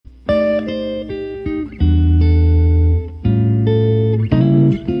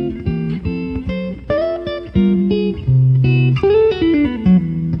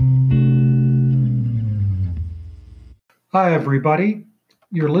Hi, everybody.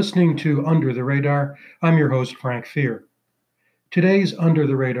 You're listening to Under the Radar. I'm your host, Frank Fear. Today's Under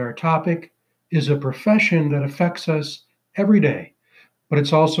the Radar topic is a profession that affects us every day, but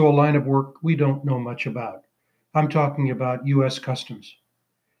it's also a line of work we don't know much about. I'm talking about U.S. Customs.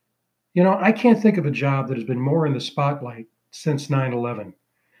 I can't think of a job that has been more in the spotlight since 9/11.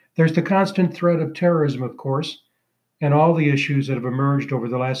 There's the constant threat of terrorism, of course, and all the issues that have emerged over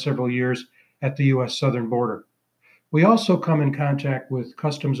the last several years at the U.S. southern border. We also come in contact with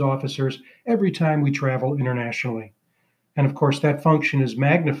customs officers every time we travel internationally. And of course, that function is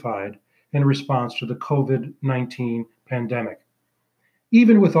magnified in response to the COVID 19 pandemic.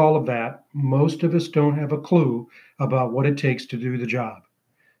 Even with all of that, most of us don't have a clue about what it takes to do the job.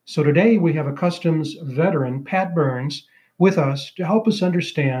 So today we have a customs veteran, Pat Burns, with us to help us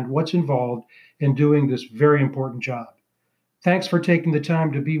understand what's involved in doing this very important job. Thanks for taking the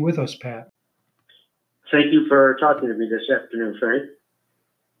time to be with us, Pat. Thank you for talking to me this afternoon, Frank.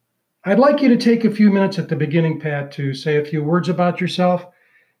 I'd like you to take a few minutes at the beginning, Pat, to say a few words about yourself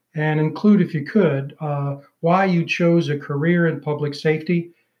and include, if you could, why you chose a career in public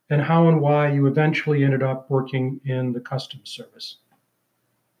safety and how and why you eventually ended up working in the Customs Service.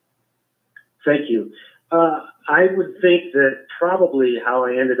 Thank you. I would think that probably how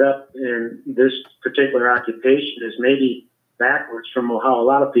I ended up in this particular occupation is maybe backwards from how a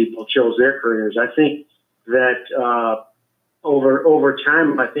lot of people chose their careers. I think that over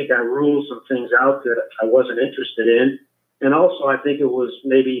time, I think I ruled some things out that I wasn't interested in. And also, I think it was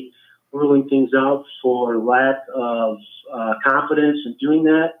maybe ruling things out for lack of confidence in doing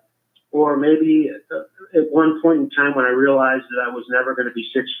that. Or maybe at one point in time when I realized that I was never going to be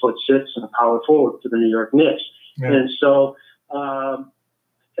 6'6" and a power forward for the New York Knicks. Yeah. And so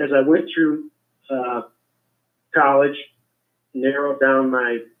as I went through college, narrowed down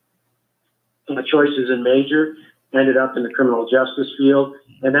my choices in major, ended up in the criminal justice field.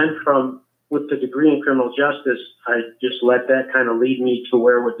 And then with the degree in criminal justice, I just let that kind of lead me to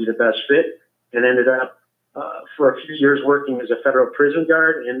where would be the best fit, and ended up for a few years working as a federal prison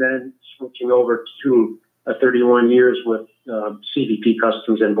guard, and then switching over to 31 years with CBP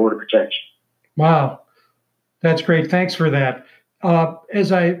Customs and Border Protection. Wow, that's great. Thanks for that.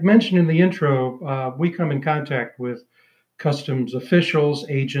 As I mentioned in the intro, we come in contact with customs officials,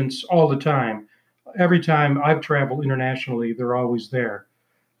 agents all the time. Every time I've traveled internationally, they're always there.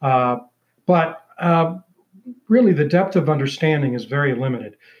 But really, the depth of understanding is very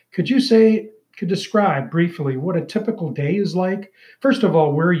limited. Could describe briefly what a typical day is like? First of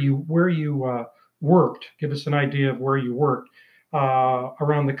all, where you worked. Give us an idea of where you worked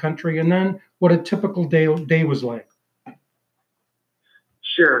around the country, and then what a typical day was like.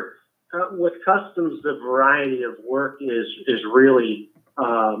 Sure. With customs, the variety of work is really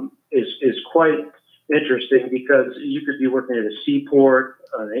is quite interesting, because you could be working at a seaport,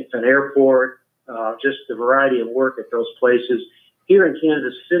 an airport, just the variety of work at those places. Here in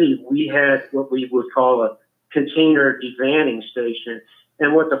Kansas City, we had what we would call a container devanning station,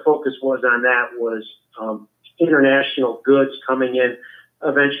 and what the focus was on that was international goods coming in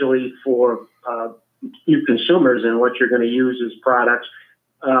eventually for you consumers and what you're going to use as products.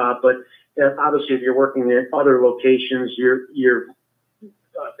 But obviously, if you're working at other locations, your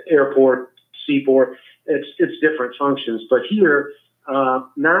airport, seaport, it's different functions. But here,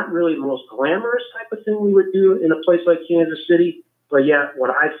 not really the most glamorous type of thing we would do in a place like Kansas City, but yet what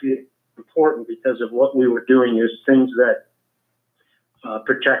I feel important because of what we were doing is things that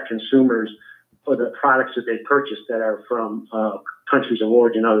protect consumers for the products that they purchase that are from countries of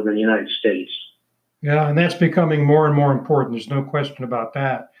origin other than the United States. Yeah, and that's becoming more and more important. There's no question about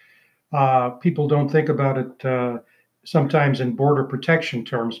that. People don't think about it sometimes in border protection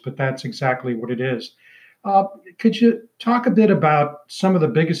terms, but that's exactly what it is. Could you talk a bit about some of the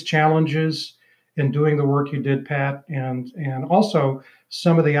biggest challenges in doing the work you did, Pat, and also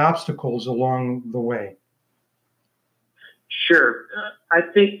some of the obstacles along the way? Sure. I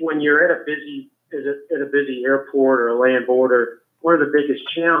think when you're at a busy airport or a land border, one of the biggest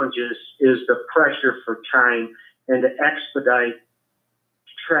challenges is the pressure for time and to expedite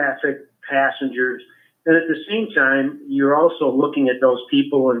traffic, passengers. And at the same time, you're also looking at those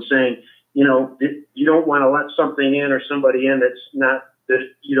people and saying, you don't want to let something in or somebody in that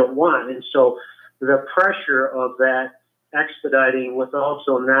you don't want. And so the pressure of that expediting with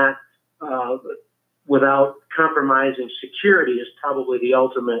also not without compromising security is probably the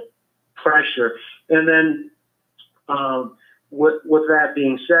ultimate pressure. And then with that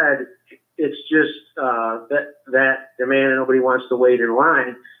being said, it's just that demand and nobody wants to wait in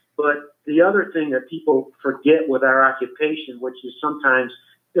line. But the other thing that people forget with our occupation, which is sometimes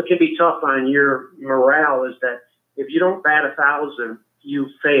it can be tough on your morale, is that if you don't bat 1,000, you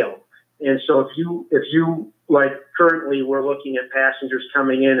fail. And so if you like currently we're looking at passengers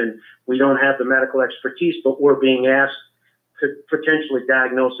coming in and we don't have the medical expertise, but we're being asked to potentially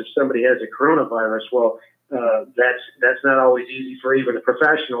diagnose if somebody has a coronavirus. Well, that's not always easy for even the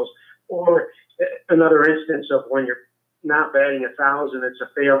professionals. Or another instance of when you're not batting 1,000, it's a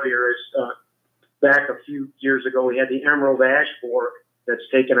failure. Is back a few years ago we had the emerald ash borer that's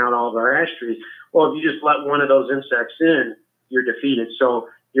taken out all of our ash trees. Well, if you just let one of those insects in, you're defeated. So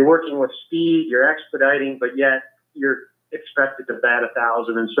you're working with speed, you're expediting, but yet you're expected to bat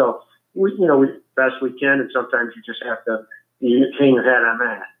 1,000. And so we best we can, and sometimes you just have to hang your hat on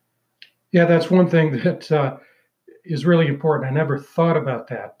that. Yeah, that's one thing that is really important. I never thought about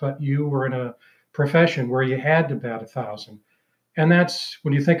that, but you were in a profession where you had to bat 1,000. And that's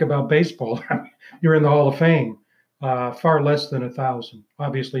when you think about baseball, you're in the Hall of Fame, far less than 1,000.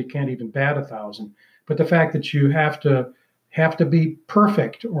 Obviously, you can't even bat 1,000. But the fact that you have to be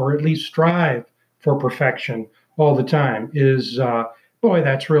perfect, or at least strive for perfection all the time, is boy,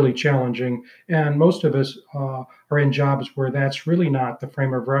 that's really challenging. And most of us are in jobs where that's really not the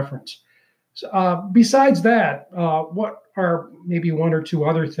frame of reference. So, besides that, what are maybe one or two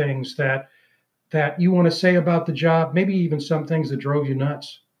other things that you want to say about the job? Maybe even some things that drove you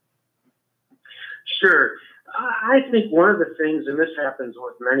nuts. Sure. I think one of the things, and this happens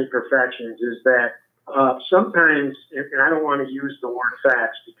with many professions, is that sometimes, and I don't want to use the word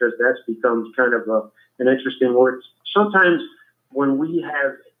facts because that's become kind of an interesting word. Sometimes when we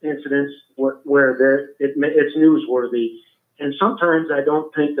have incidents where it's newsworthy, and sometimes I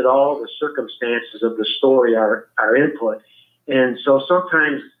don't think that all the circumstances of the story are input. And so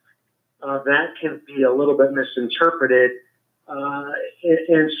sometimes that can be a little bit misinterpreted.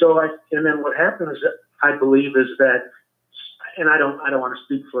 And then what happens, I believe, is that, and I don't want to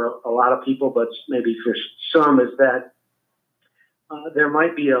speak for a lot of people, but maybe for some, is that there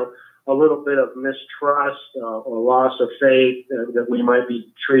might be a little bit of mistrust or loss of faith, that we might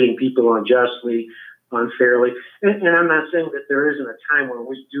be treating people unjustly, unfairly. And I'm not saying that there isn't a time where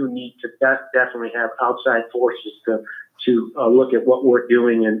we do need to definitely have outside forces to look at what we're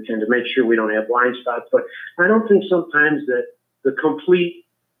doing and to make sure we don't have blind spots. But I don't think sometimes that the complete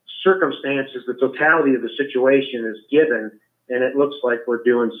circumstances, the totality of the situation is given, and it looks like we're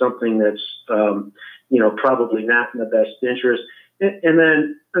doing something that's, probably not in the best interest. And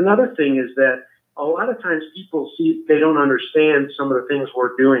then another thing is that a lot of times people they don't understand some of the things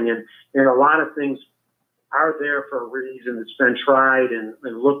we're doing, and a lot of things are there for a reason. It's been tried and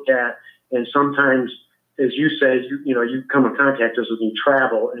looked at, and sometimes, as you say, you come in contact with us when you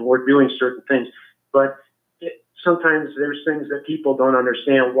travel, and we're doing certain things, but sometimes there's things that people don't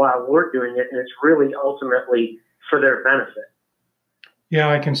understand while we're doing it, and it's really ultimately for their benefit. Yeah,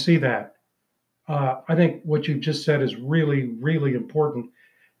 I can see that. I think what you just said is really, really important.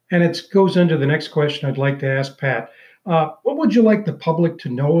 And it goes into the next question I'd like to ask Pat. What would you like the public to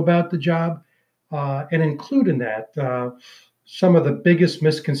know about the job? And include in that some of the biggest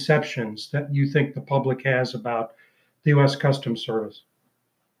misconceptions that you think the public has about the U.S. Customs Service?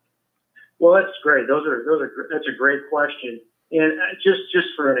 Well, that's great. That's a great question. And just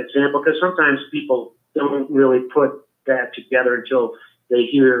for an example, because sometimes people don't really put that together until they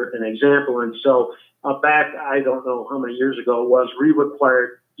hear an example. And so back, I don't know how many years ago it was, we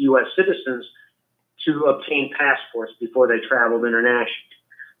required U.S. citizens to obtain passports before they traveled internationally.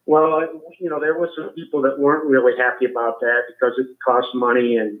 Well, there were some people that weren't really happy about that because it cost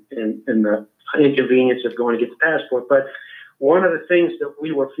money and the inconvenience of going to get the passport. But one of the things that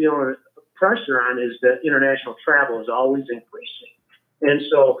we were feeling pressure on is that international travel is always increasing. And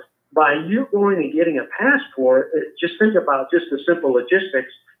so by you going and getting a passport, just think about just the simple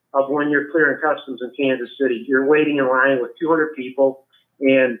logistics of when you're clearing customs in Kansas City. You're waiting in line with 200 people,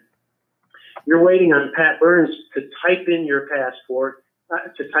 and you're waiting on Pat Burns to type in your passport,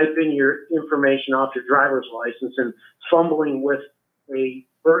 to type in your information off your driver's license, and fumbling with a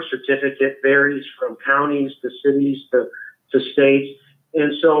birth certificate varies from counties to cities to states.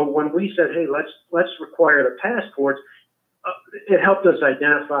 And so when we said, hey, let's require the passports, it helped us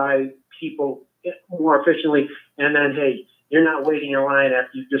identify people more efficiently. And then, hey, you're not waiting in line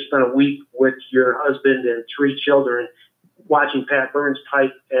after you've just spent a week with your husband and 3 children watching Pat Burns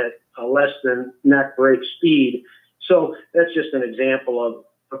type at a less than neck break speed. So that's just an example of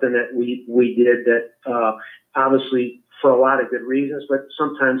something that we did that obviously for a lot of good reasons, but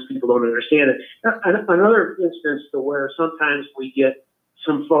sometimes people don't understand it. Another instance to where sometimes we get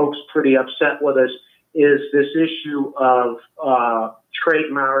some folks pretty upset with us is this issue of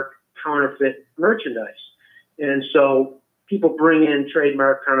trademark counterfeit merchandise. And so people bring in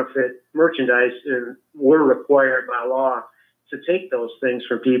trademark counterfeit merchandise, and we're required by law to take those things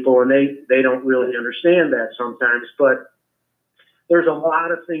from people, and they don't really understand that sometimes. But there's a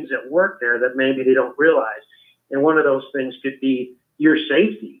lot of things at work there that maybe they don't realize. And one of those things could be your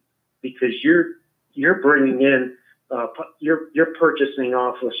safety, because you're bringing in, you're purchasing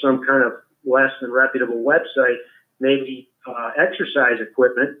off of some kind of less than reputable website, maybe exercise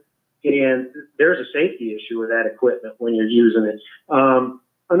equipment, and there's a safety issue with that equipment when you're using it.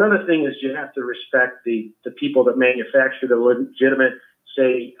 Another thing is you have to respect the people that manufacture the legitimate,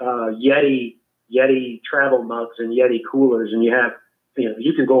 say, Yeti travel mugs and Yeti coolers, and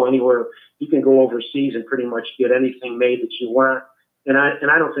you can go anywhere, you can go overseas and pretty much get anything made that you want. And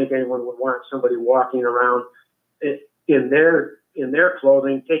I don't think anyone would want somebody walking around in their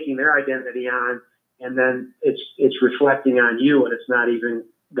clothing, taking their identity on, and then it's reflecting on you, and it's not even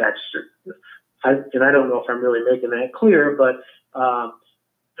that. And I don't know if I'm really making that clear, but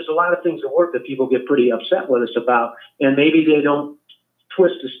there's a lot of things at work that people get pretty upset with us about, and maybe they don't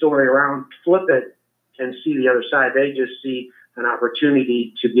twist the story around, flip it, and see the other side. They just see an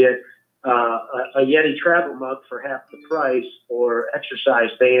opportunity to get a Yeti travel mug for half the price, or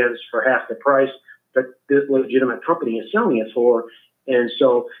exercise bands for half the price that this legitimate company is selling it for. And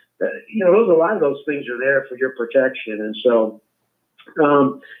so, a lot of those things are there for your protection. And so,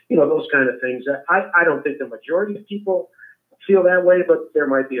 those kind of things. I don't think the majority of people feel that way, but there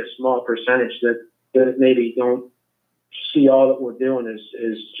might be a small percentage that maybe don't see all that we're doing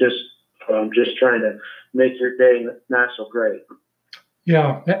is just trying to make your day not so great.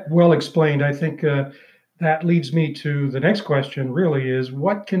 Yeah, well explained. I think that leads me to the next question, really, is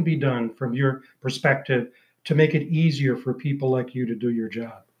what can be done from your perspective to make it easier for people like you to do your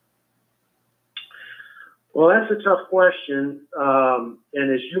job? Well, that's a tough question. And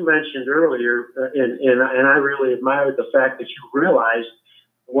as you mentioned earlier, and I really admired the fact that you realized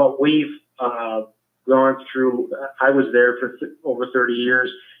what we've gone through. I was there for over 30 years,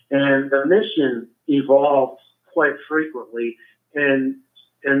 and the mission evolved quite frequently, and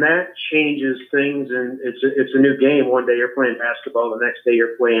that changes things. And it's a new game. One day you're playing basketball, the next day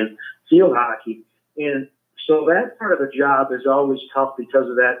you're playing field hockey, and so that part of the job is always tough because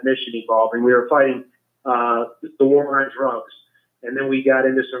of that mission evolving. We were fighting the war on drugs, and then we got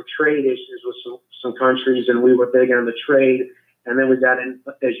into some trade issues with some countries, and we were big on the trade. And then we got in,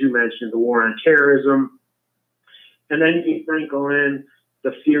 as you mentioned, the war on terrorism, and then you sprinkle in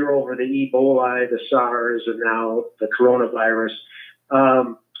the fear over the Ebola, the SARS, and now the coronavirus.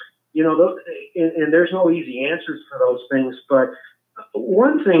 And there's no easy answers for those things. But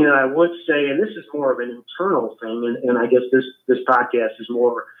one thing that I would say, and this is more of an internal thing, and I guess this podcast is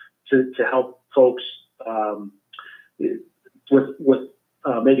more to help folks with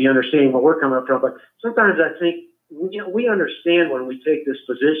maybe understanding where we're coming from. But sometimes I think we understand when we take this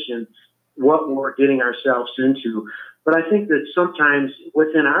position what we're getting ourselves into. But I think that sometimes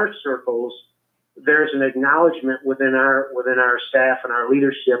within our circles, there's an acknowledgement within our staff and our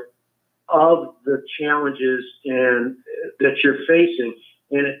leadership of the challenges and that you're facing.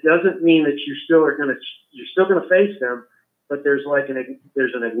 And it doesn't mean that you're still going to face them, but there's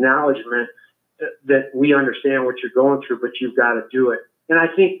an acknowledgement that we understand what you're going through, but you've got to do it. And I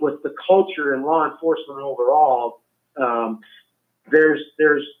think with the culture and law enforcement overall,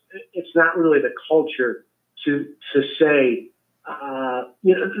 it's not really the culture to say,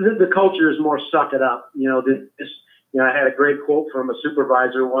 the culture is more suck it up. I had a great quote from a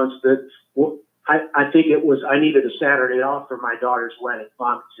supervisor once that I think it was, I needed a Saturday off for my daughter's wedding. Well,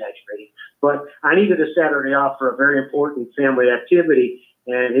 I'm exaggerating, but I needed a Saturday off for a very important family activity.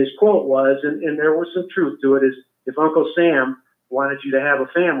 And his quote was, and there was some truth to it, is if Uncle Sam wanted you to have a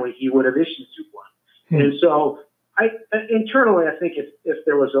family, he would have issued you one. And so internally, I think if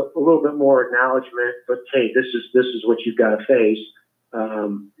there was a little bit more acknowledgement, but hey, this is what you've got to face,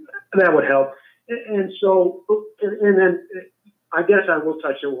 that would help. And then I guess I will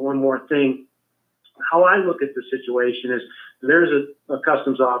touch on one more thing. How I look at the situation is there's a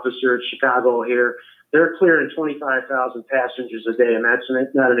customs officer at Chicago here. They're clearing 25,000 passengers a day, and that's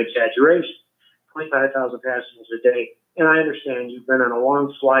not an exaggeration. 25,000 passengers a day. And I understand you've been on a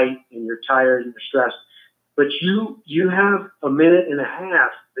long flight and you're tired and you're stressed, but you have a minute and a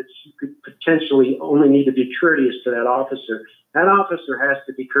half that you could potentially only need to be courteous to that officer. That officer has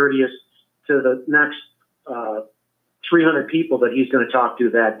to be courteous to the next 300 people that he's going to talk to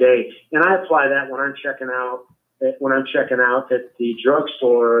that day. And I apply that when I'm checking out at the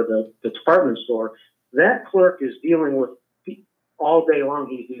drugstore or the department store. That clerk is dealing with all day long.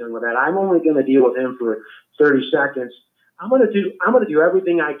 He's dealing with that. I'm only going to deal with him for 30 seconds. I'm going to do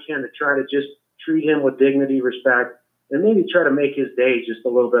everything I can to try to just treat him with dignity, respect, and maybe try to make his day just a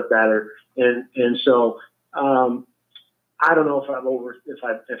little bit better. And so I don't know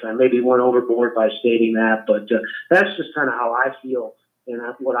if I maybe went overboard by stating that, but that's just kind of how I feel and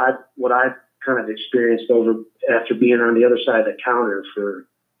what I've kind of experienced after being on the other side of the counter for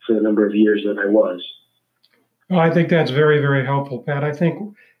the number of years that I was. Well, I think that's very, very helpful, Pat. I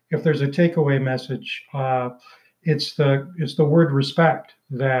think if there's a takeaway message, it's the word respect,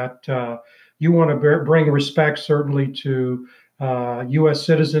 that you want to bring respect certainly to U.S.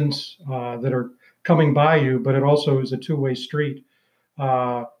 citizens that are coming by you, but it also is a two-way street.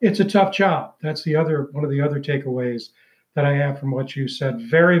 It's a tough job. That's one of the other takeaways that I have from what you said.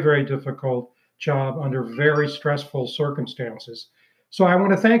 Very, very difficult job under very stressful circumstances. So I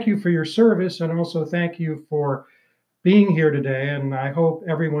want to thank you for your service, and also thank you for being here today. And I hope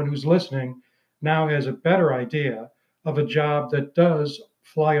everyone who's listening now has a better idea of a job that does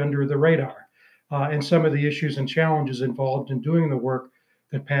fly under the radar, and some of the issues and challenges involved in doing the work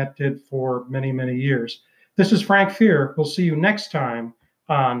that Pat did for many, many years. This is Frank Fear. We'll see you next time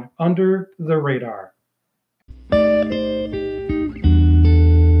on Under the Radar.